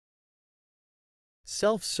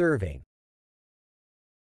Self-serving.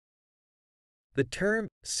 The term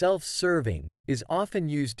self-serving is often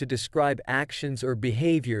used to describe actions or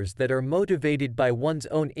behaviors that are motivated by one's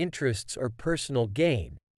own interests or personal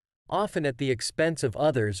gain, often at the expense of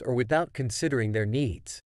others or without considering their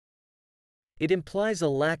needs. It implies a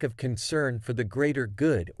lack of concern for the greater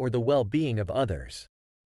good or the well-being of others.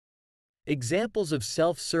 Examples of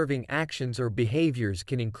self-serving actions or behaviors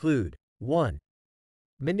can include 1.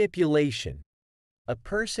 Manipulation. A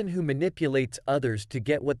person who manipulates others to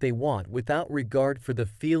get what they want without regard for the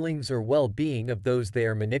feelings or well-being of those they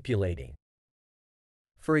are manipulating.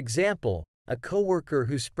 For example, a coworker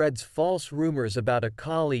who spreads false rumors about a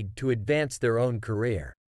colleague to advance their own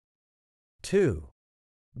career. 2.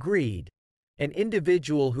 Greed. An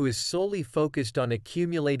individual who is solely focused on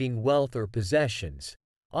accumulating wealth or possessions,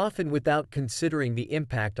 often without considering the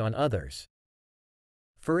impact on others.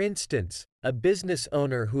 For instance, a business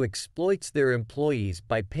owner who exploits their employees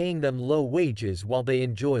by paying them low wages while they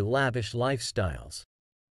enjoy lavish lifestyles.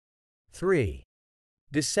 3.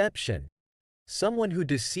 Deception. Someone who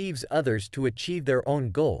deceives others to achieve their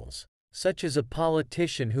own goals, such as a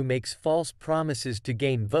politician who makes false promises to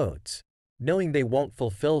gain votes, knowing they won't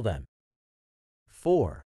fulfill them.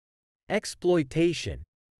 4. Exploitation.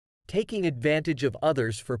 Taking advantage of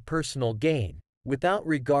others for personal gain, without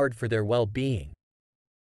regard for their well-being.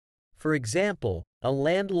 For example, a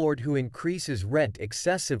landlord who increases rent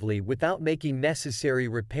excessively without making necessary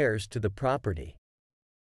repairs to the property.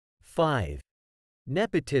 5.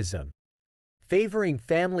 Nepotism. Favoring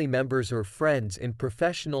family members or friends in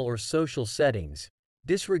professional or social settings,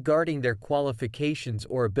 disregarding their qualifications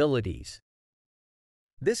or abilities.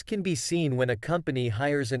 This can be seen when a company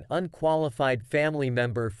hires an unqualified family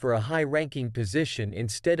member for a high-ranking position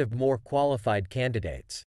instead of more qualified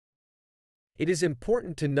candidates. It is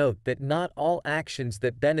important to note that not all actions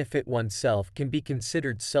that benefit oneself can be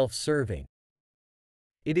considered self-serving.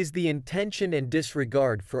 It is the intention and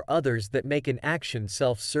disregard for others that make an action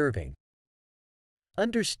self-serving.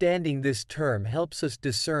 Understanding this term helps us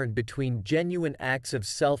discern between genuine acts of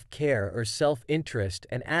self-care or self-interest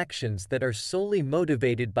and actions that are solely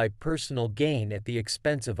motivated by personal gain at the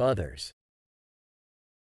expense of others.